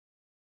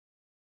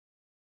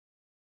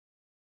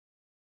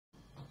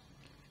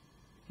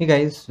Hey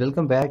guys,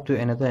 welcome back to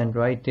another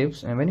Android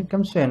tips. And when it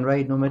comes to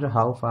Android, no matter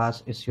how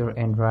fast is your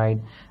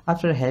Android,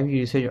 after heavy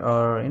usage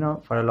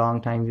or for a long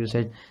time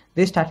usage,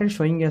 they started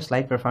showing a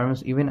slight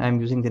performance. Even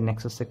I'm using the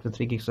Nexus 6 with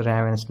 3 gigs of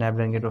RAM and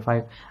Snapdragon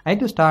 805. I had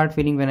to start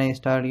feeling when I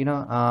start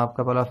a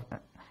couple of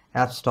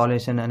app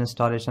installation and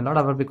installation a lot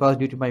of it because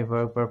due to my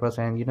work purpose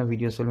and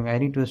video filming, I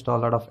need to install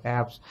a lot of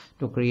apps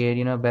to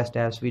create best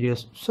apps,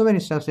 videos, so many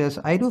stuff. Yes,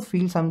 I do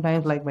feel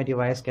sometimes like my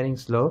device getting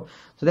slow,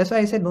 so that's why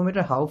I said no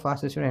matter how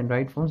fast is your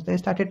Android phones, they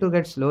started to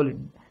get slow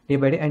day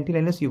by day until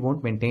unless you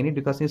won't maintain it,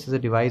 because this is a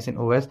device in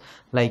OS,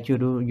 like you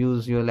do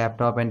use your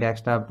laptop and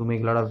desktop to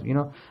make a lot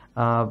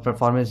of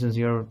performances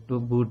here to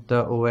boot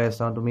the OS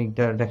or to make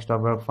the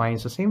desktop work fine.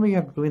 So same way you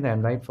have to do with the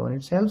Android phone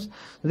itself. So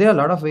there are a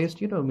lot of ways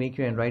to make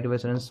your Android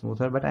OS run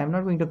smoother, but I'm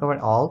not going to cover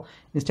all.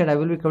 Instead, I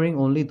will be covering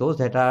only those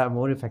that are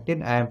more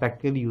effective. I am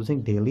practically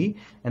using daily,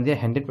 and they are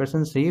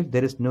 100% safe.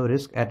 There is no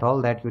risk at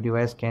all that your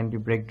device can be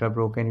bricked or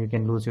broken. You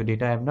can lose your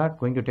data. I'm not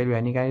going to tell you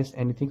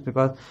anything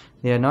because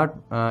they are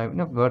not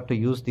got to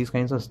use these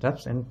kinds of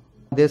stuffs. And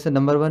there's a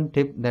number one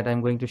tip that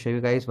I'm going to show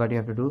you guys what you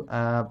have to do.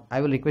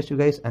 I will request you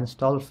guys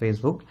install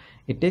Facebook.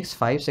 It takes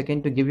 5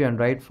 seconds to give your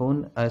Android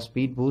phone a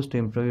speed boost to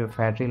improve your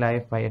battery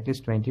life by at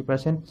least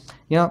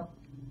 20%.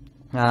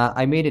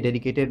 I made a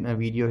dedicated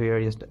video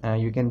here. Just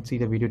you can see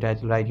the video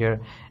title right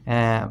here.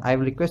 I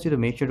will request you to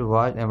make sure to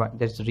watch.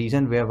 That's the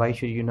reason why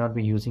should you not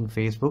be using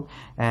Facebook.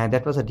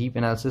 That was a deep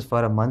analysis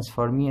for a month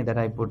for me, and that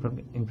I put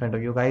in front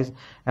of you guys.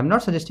 I'm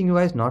not suggesting you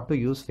guys not to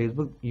use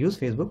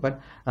Facebook,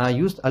 but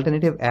use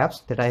alternative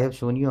apps that I have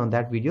shown you on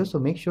that video. So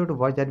make sure to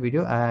watch that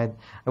video. I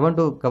want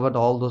to cover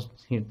all those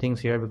things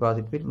here because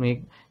it will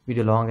make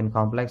video long and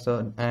complex.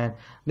 So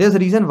there's a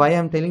reason why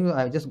I'm telling you.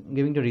 I'm just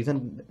giving the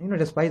reason.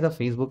 Despite the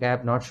Facebook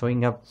app not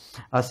showing up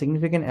a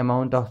significant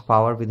amount of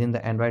power within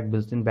the Android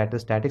built-in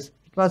battery statics,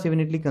 it was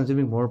evidently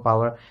consuming more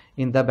power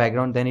in the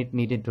background than it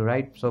needed to,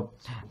 right? So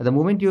the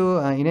moment you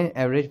in an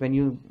average, when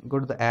you go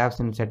to the apps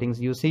and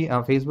settings, you see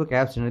Facebook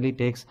apps generally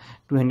takes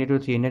 200 to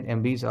 300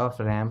 MBs of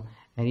RAM,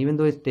 and even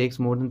though it takes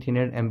more than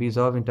 300 MBs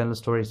of internal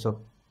storage. So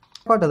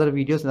about other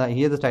videos,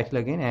 here's the title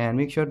again, and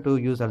make sure to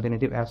use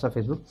alternative apps of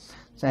Facebook.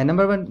 So and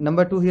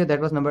number two here, that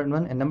was number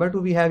one, and number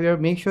two we have here,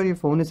 make sure your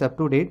phone is up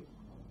to date.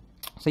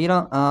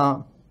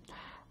 So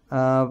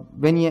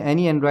when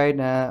any Android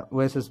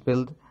OS is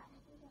built,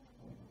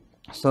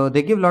 so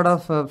they give a lot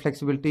of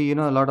flexibility, a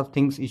lot of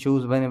things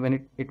issues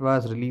when it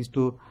was released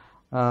to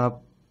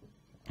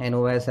and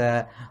OS.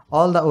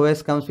 All the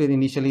OS comes with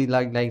initially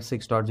like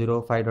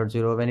 6.0,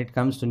 5.0. When it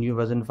comes to new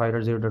version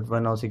 5.0.1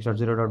 or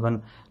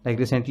 6.0.1, like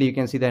recently you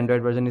can see the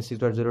Android version is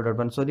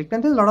 6.0.1. So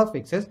there's a lot of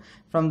fixes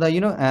from the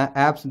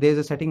apps. There's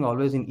a setting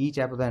always in each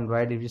app of the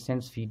Android. It just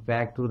sends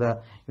feedback to the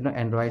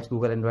Androids,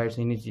 Google Androids,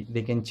 in which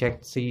they can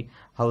check, see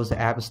how's the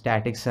app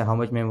statics, how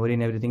much memory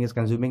and everything is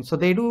consuming. So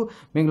they do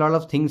make a lot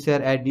of things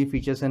here, add new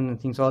features and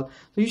things all.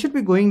 So you should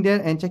be going there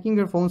and checking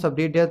your phone's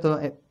update there.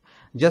 So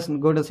just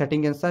go to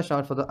setting and search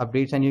out for the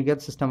updates, and you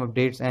get system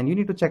updates, and you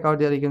need to check out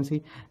there. You can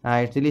see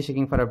it's really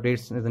checking for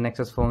updates in the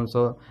Nexus phone.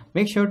 So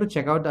make sure to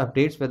check out the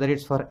updates, whether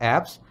it's for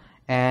apps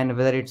and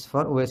whether it's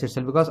for OS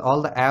itself, because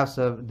all the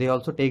apps they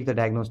also take the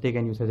diagnostic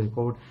and usage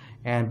report,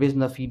 and based on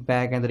the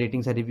feedback and the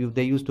ratings and review,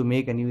 they used to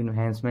make a new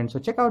enhancement. So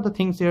check out the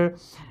things here.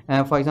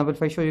 For example,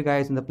 if I show you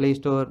guys in the Play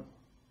Store,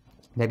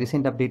 the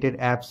recent updated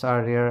apps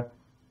are here.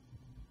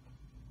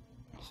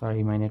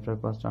 Sorry, my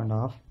network was turned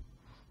off.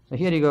 So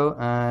here you go,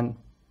 and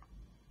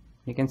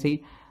you can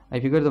see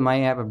if you go to the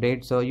My App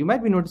update, so you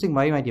might be noticing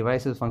why my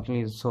device is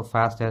functioning so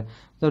fast here.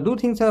 So do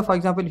things for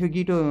example, if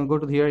you go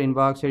to here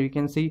inbox here, you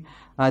can see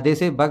they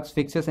say bugs,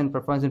 fixes and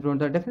performance improvement.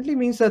 That definitely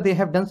means that they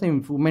have done some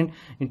improvement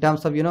in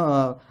terms of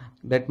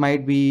that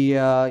might be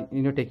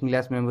taking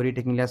less memory,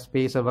 taking less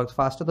space, or works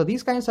faster. So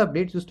these kinds of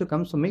updates used to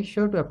come. So make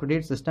sure to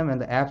up-to-date system and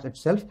the apps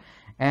itself.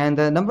 And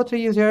number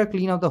 3 is here,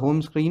 clean up the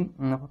home screen.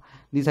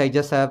 These I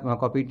just have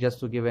copied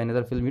just to give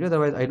another film video.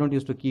 Otherwise I don't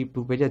used to keep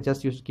 2 pages,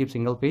 just used to keep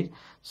single page.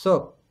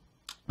 So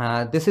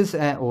this is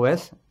an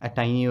OS, a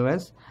tiny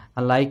OS,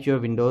 unlike your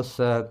Windows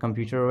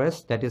computer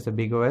OS, that is a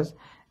big OS,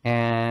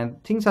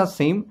 and things are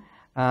same.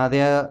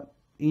 There are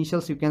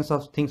initial sequence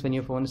of things when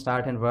your phone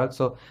start and work.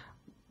 So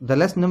the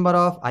less number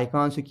of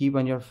icons you keep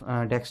on your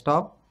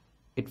desktop,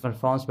 it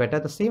performs better.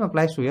 The same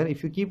applies to here.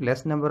 If you keep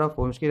less number of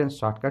home screen and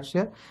shortcuts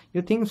here,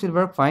 your things will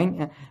work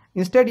fine.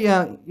 Instead,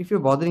 if you're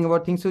bothering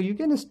about things, so you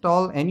can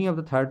install any of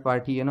the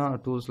third-party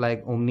tools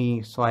like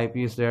Omni, Swipe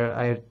is there.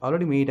 I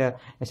already made a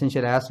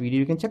essential apps video.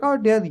 You can check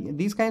out there.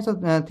 These kinds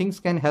of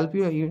things can help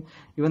you.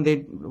 Even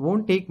they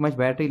won't take much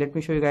battery. Let me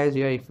show you guys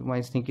here. If you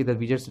might think the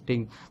widgets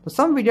take, so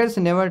some widgets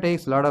never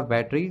takes a lot of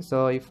battery.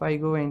 So if I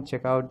go and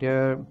check out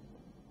there,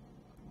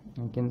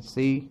 you can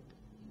see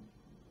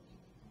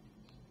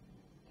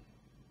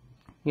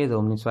here's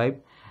Omni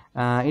Swipe.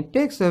 It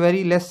takes a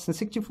very less.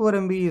 64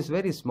 MB is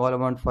very small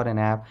amount for an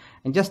app,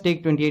 and just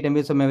take 28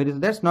 MB of memory. So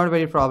that's not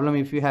very problem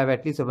if you have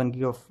at least a 1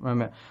 gig of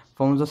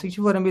phone. So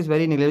 64 MB is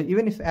very negligible.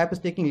 Even if app is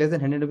taking less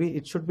than 100 MB,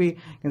 it should be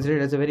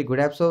considered as a very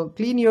good app. So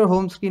clean your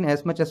home screen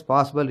as much as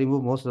possible.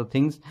 Remove most of the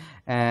things,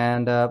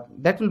 and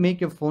that will make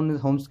your phone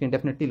home screen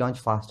definitely launch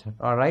faster.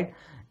 All right,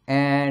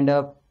 and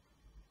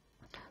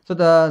so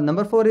the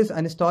number 4 is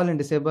uninstall and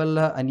disable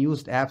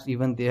unused apps,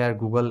 even they are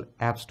Google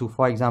apps too.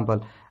 For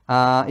example,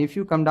 if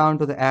you come down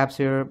to the apps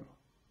here,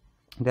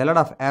 there are a lot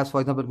of apps.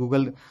 For example,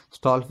 Google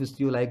Stall with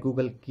you, like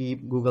Google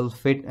Keep, Google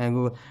Fit,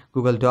 and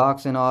Google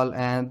Docs and all,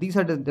 and these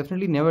are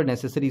definitely never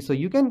necessary. So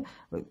you can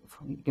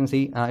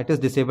see it is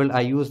disabled.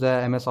 I use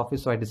the MS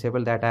Office, so I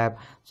disabled that app.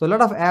 So a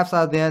lot of apps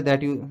are there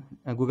that you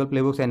Google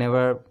Playbooks, I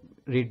never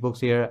read books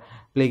here,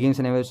 play games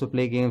and never to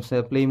play games,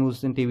 play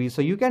movies in TV.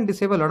 So you can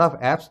disable a lot of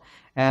apps,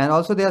 and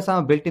also there are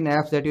some built-in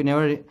apps that you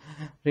never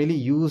really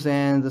use,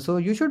 and so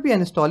you should be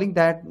uninstalling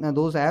that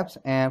those apps.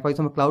 And for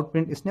example, Cloud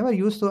Print is never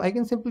used, so I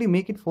can simply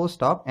make it force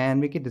stop and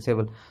make it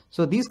disable.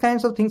 So these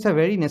kinds of things are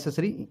very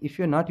necessary if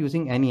you're not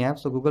using any app.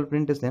 So Google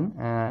Print is then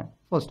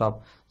force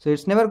stop, so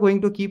it's never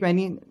going to keep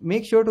any.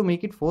 Make sure to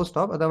make it force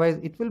stop, otherwise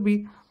it will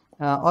be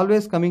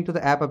always coming to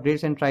the app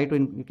updates and try to,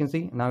 you can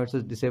see now it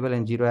says disable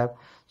and 0 app.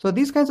 So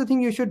these kinds of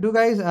things you should do,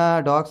 guys.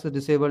 Docs is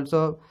disabled,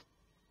 so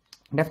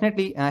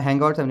definitely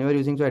Hangouts I'm never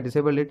using, so I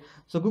disabled it.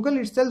 So Google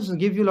itself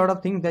give you a lot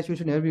of things that you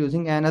should never be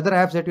using, and other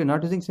apps that you're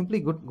not using, simply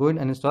go and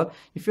uninstall.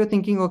 If you're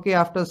thinking, okay,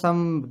 after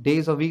some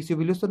days or weeks you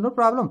will use, so no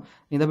problem.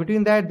 In the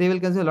between that, they will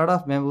consume a lot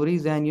of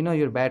memories and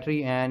your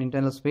battery and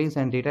internal space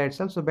and data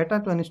itself, so better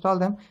to uninstall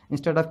them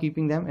instead of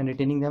keeping them and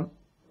retaining them.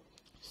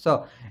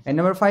 So, and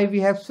number 5, we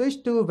have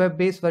switched to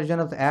web-based version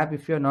of the app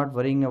if you're not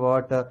worrying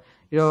about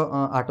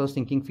auto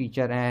syncing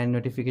feature and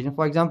notification.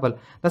 For example,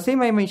 the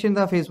same I mentioned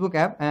the Facebook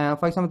app.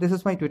 For example, this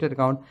is my Twitter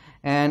account,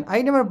 and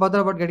I never bother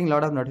about getting a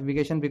lot of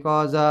notification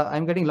because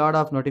I'm getting a lot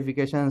of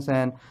notifications,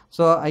 and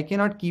so I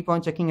cannot keep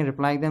on checking and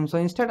replying them. So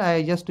instead,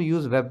 I just to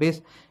use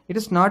web-based. It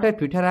is not a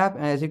Twitter app,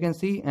 as you can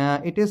see.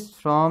 It is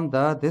from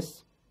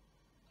this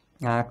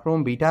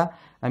Chrome beta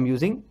I'm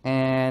using,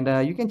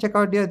 and you can check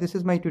out there. This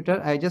is my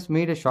Twitter. I just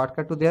made a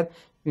shortcut to there.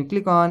 You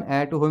click on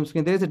add to home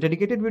screen. There is a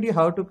dedicated video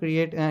how to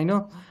create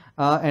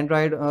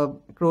Android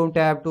Chrome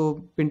tab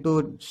to pin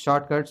to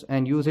shortcuts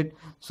and use it.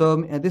 So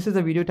this is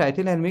the video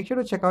title, and make sure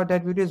to check out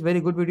that video. Is very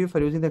good video for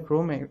using the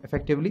Chrome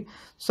effectively.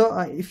 So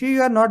if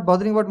you are not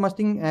bothering about much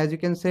thing, as you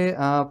can say,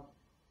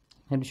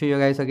 let me show you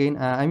guys again.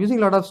 I'm using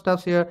a lot of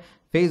stuff here: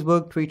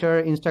 Facebook,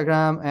 Twitter,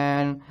 Instagram,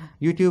 and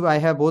YouTube. I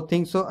have both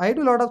things, so I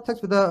do a lot of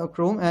things with the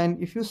Chrome.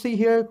 And if you see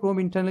here, Chrome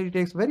internally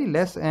takes very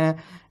less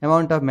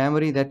amount of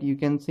memory that you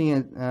can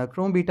see.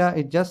 Chrome beta,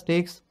 it just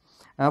takes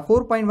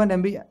 4.1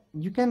 MB.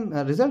 You can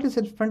result is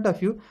in front of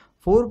you.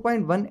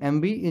 4.1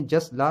 MB in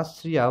just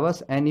last 3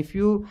 hours,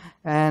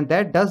 and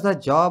that does the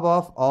job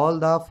of all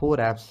the 4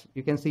 apps.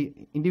 You can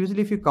see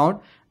individually, if you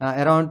count,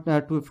 around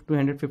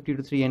 250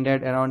 to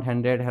 300, around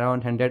 100, around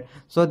 100.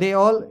 So they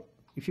all,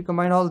 if you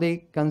combine all,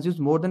 they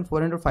consume more than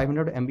 400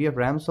 500 MB of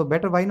RAM. So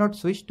better, why not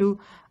switch to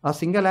a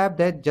single app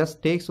that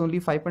just takes only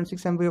 5.6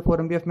 MB or 4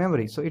 MB of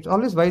memory. So it's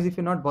always wise if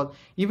you're not bothered.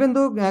 Even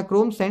though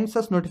Chrome sends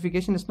us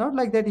notification, it's not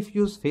like that. If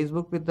you use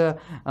Facebook with the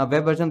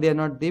web version,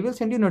 they will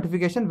send you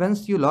notification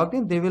once you logged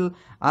in. They will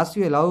ask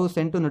you allow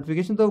send to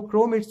notification. So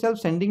Chrome itself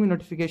sending me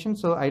notification,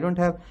 so I don't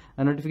have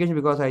a notification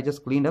because I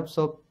just cleaned up.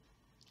 So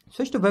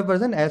switch to web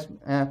version as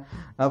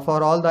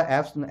for all the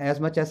apps, as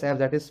much as apps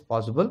that is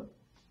possible.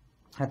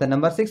 At the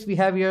number 6, we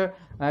have here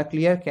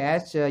clear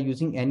cache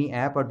using any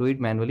app or do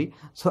it manually.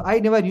 So I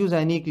never use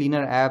any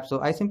cleaner app,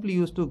 so I simply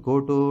used to go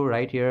to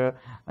right here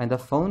on the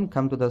phone,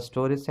 come to the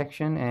storage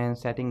section and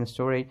setting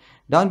storage.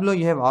 Down below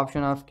you have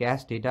option of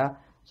cache data.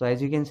 So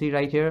as you can see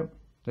right here,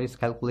 it's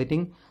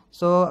calculating.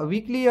 So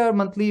weekly or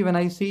monthly, when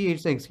I see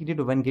it's exceeded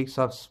to 1 gigs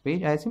of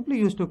space, I simply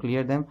used to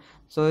clear them.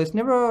 So it's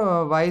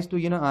never wise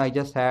to, I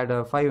just had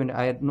 5, and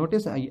I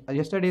noticed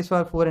yesterday's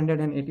for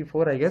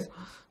 484, I guess.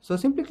 So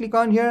simply click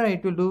on here,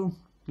 it will do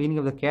cleaning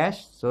of the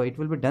cache, so it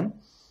will be done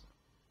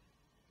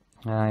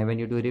when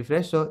you do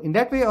refresh. So in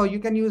that way, or you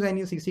can use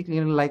any CC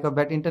cleaner like a,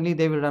 but internally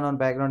they will run on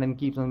background and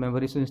keep some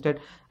memory. So instead,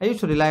 I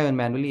used to rely on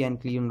manually and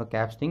clean the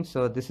cache things.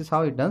 So this is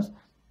how it does.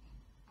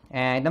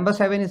 And number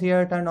 7 is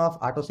here, turn off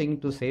auto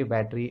sync to save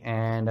battery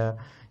and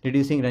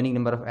reducing running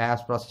number of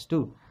apps process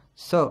too.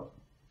 So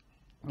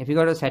if you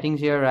go to settings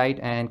here, right,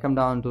 and come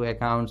down to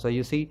accounts, so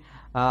you see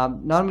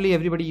normally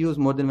everybody use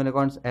more than 1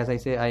 account. As I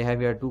say, I have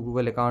here 2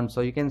 Google accounts.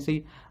 So you can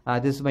see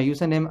this is my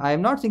username. I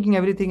am not syncing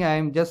everything. I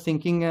am just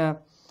syncing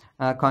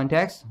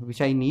contacts which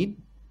I need,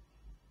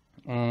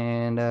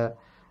 and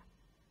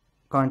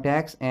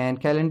contacts and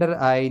calendar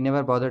I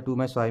never bother too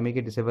much, so I make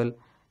it disable.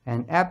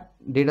 And app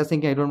data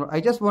syncing, I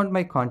just want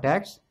my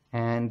contacts,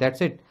 and that's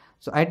it.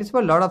 So I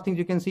disable a lot of things.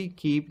 You can see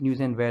keep,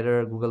 news and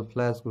weather, Google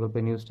Plus, Google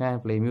Play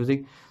Newsstand, Play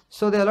Music.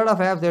 So there are a lot of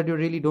apps that you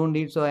really don't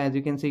need. So as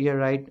you can see here,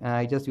 right,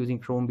 I just using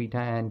Chrome beta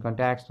and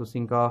contacts to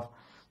sync off.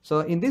 So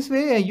in this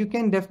way, you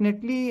can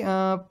definitely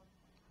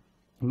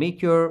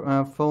make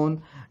your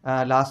phone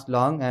last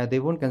long. They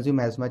won't consume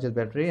as much as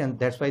battery, and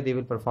that's why they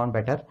will perform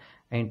better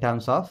in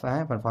terms of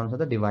performance of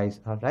the device.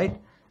 All right.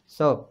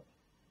 So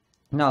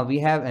now we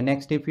have a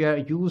next tip here.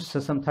 Use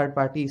some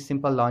third-party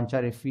simple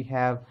launcher if you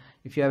have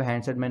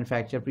handset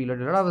manufacturer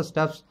preloaded a lot of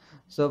stuffs.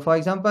 So for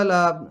example,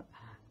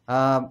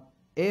 uh,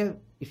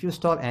 if you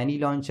install any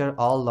launcher,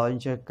 all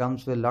launcher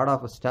comes with a lot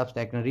of stuff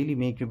that can really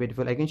make you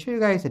beautiful. I can show you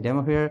guys a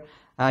demo here.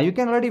 You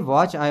can already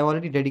watch. I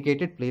already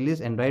dedicated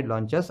playlist Android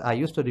launchers. I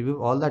used to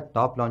review all the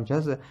top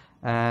launchers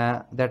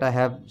that I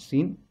have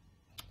seen.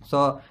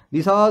 So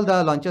these are all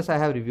the launchers I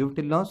have reviewed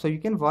till now. So you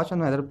can watch on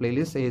my other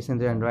playlist is in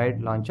the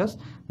Android launchers.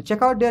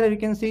 Check out there. You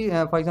can see,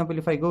 for example,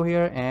 if I go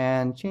here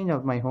and change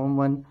out my home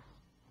one,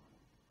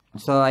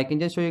 so I can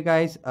just show you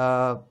guys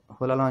Hola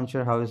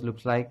launcher how it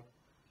looks like.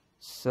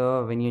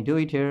 So when you do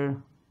it here,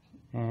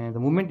 and the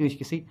moment you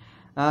can see,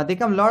 they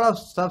come a lot of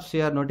stuff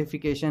here,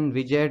 notification,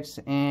 widgets,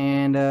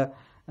 and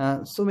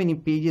so many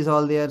pages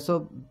all there.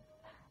 So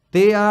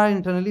they are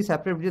internally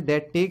separate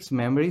that takes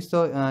memory.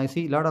 So you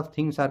see a lot of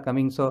things are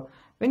coming. So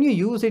when you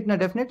use it now,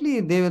 definitely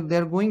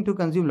they're going to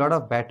consume a lot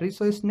of battery.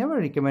 So it's never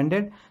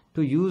recommended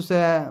to use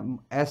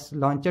as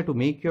launcher to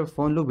make your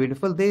phone look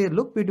beautiful. They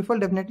look beautiful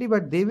definitely,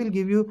 but they will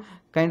give you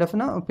kind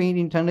of pain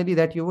internally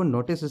that you won't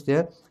notice is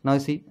there. Now you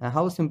see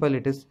how simple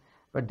it is,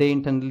 but they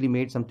internally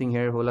made something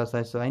here Hola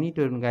size. So I need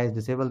to guys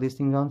disable these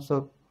things on.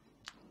 So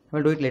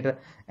we'll do it later.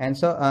 And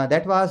so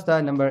that was the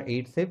number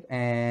 8 tip.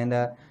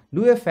 And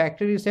do a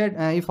factory reset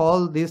if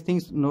all these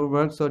things no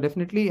work. So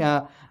definitely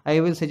I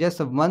will suggest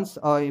a month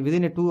or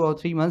within a 2 or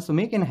 3 months to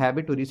make an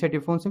habit to reset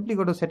your phone. Simply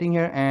go to setting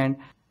here and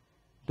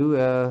do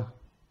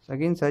so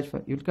again search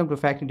for, you'll come to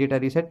factory data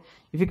reset.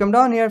 If you come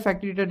down here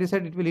factory data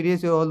reset, it will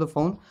erase all the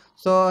phone.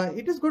 So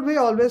it is good way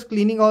always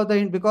cleaning all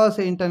the because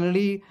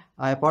internally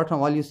apart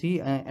from all you see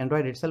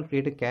Android itself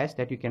create a cache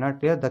that you cannot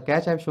clear. The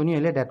cache I've shown you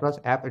earlier, that was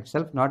app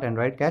itself, not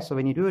Android cache. So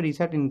when you do a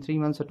reset in 3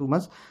 months or 2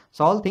 months,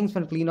 so all things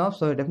will clean off.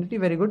 So definitely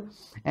very good.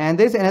 And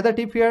there's another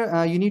tip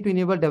here. You need to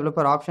enable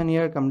developer option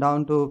here. Come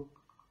down to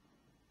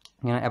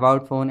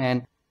about phone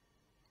and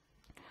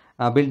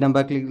build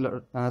number, click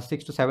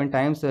 6 to 7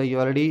 times. You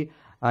already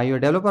your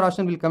developer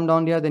option will come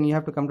down here. Then you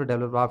have to come to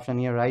developer option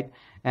here, right?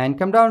 And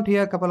come down to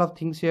here, a couple of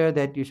things here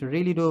that you should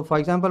really do. For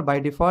example, by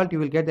default you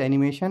will get the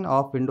animation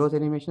of Windows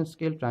animation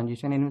scale,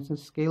 transition animation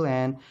scale,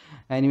 and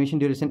animation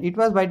duration. It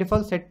was by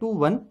default set to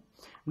 1.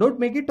 Don't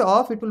make it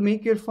off, it will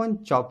make your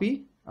phone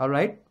choppy. All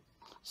right.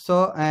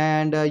 So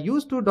and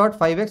use to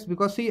 0.5x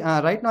because see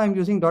right now I'm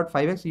using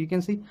 0.5x. You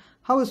can see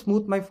how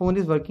smooth my phone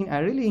is working. I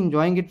really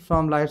enjoying it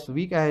from last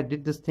week. I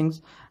did these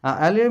things.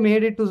 I earlier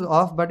made it to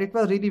off, but it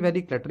was really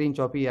very cluttery and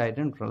choppy. I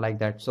didn't like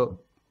that. So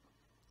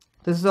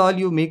this is all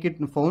you make it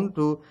in phone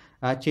to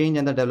change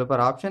in the developer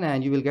option,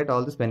 and you will get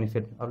all this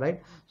benefit. All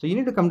right. So you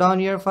need to come down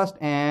here first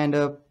and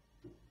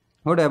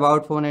go to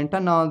about phone and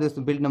turn on this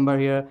build number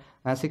here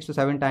 6 to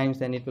 7 times,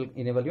 then it will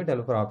enable your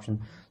developer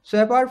option.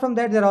 So apart from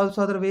that, there are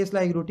also other ways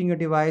like rooting your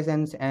device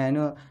and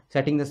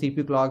setting the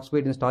CPU clock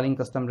speed, installing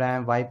custom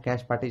RAM, wipe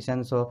cache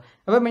partition. So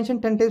as I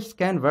mentioned, 10 tips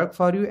can work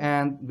for you,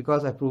 and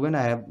because I've proven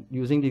I am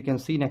using, you can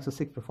see Nexus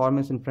 6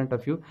 performance in front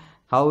of you,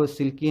 how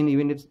silky, and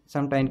even if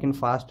sometimes can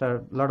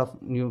faster a lot of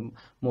new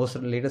most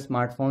latest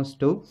smartphones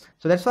too.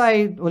 So that's why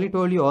I only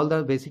told you all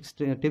the basic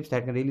tips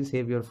that can really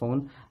save your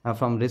phone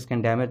from risk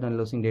and damage and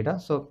losing data.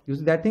 So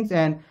using that things,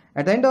 and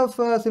at the end of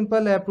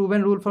simple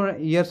proven rule for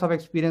years of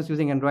experience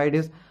using Android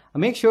is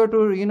make sure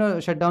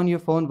to shut down your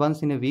phone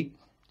once in a week.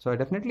 So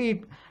definitely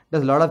it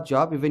does a lot of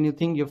job. Even you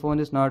think your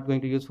phone is not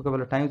going to use for a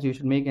couple of times, you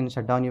should make and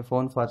shut down your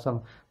phone for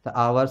some the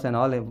hours and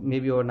all,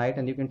 maybe overnight,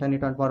 and you can turn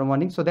it on tomorrow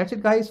morning. So that's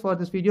it guys for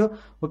this video.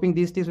 Hoping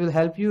these tips will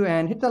help you,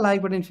 and hit the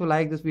like button if you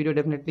like this video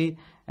definitely,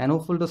 and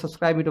hopeful to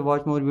subscribe me to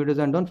watch more videos.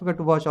 And don't forget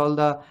to watch all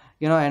the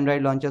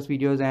Android launchers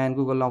videos and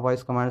Google Now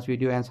voice commands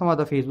video and some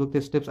other Facebook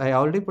tips. I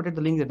already put it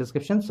the link in the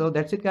description. So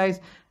that's it guys.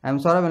 I'm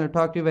Saurabh and I'll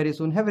talk to you very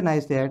soon. Have a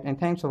nice day and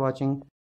thanks for watching.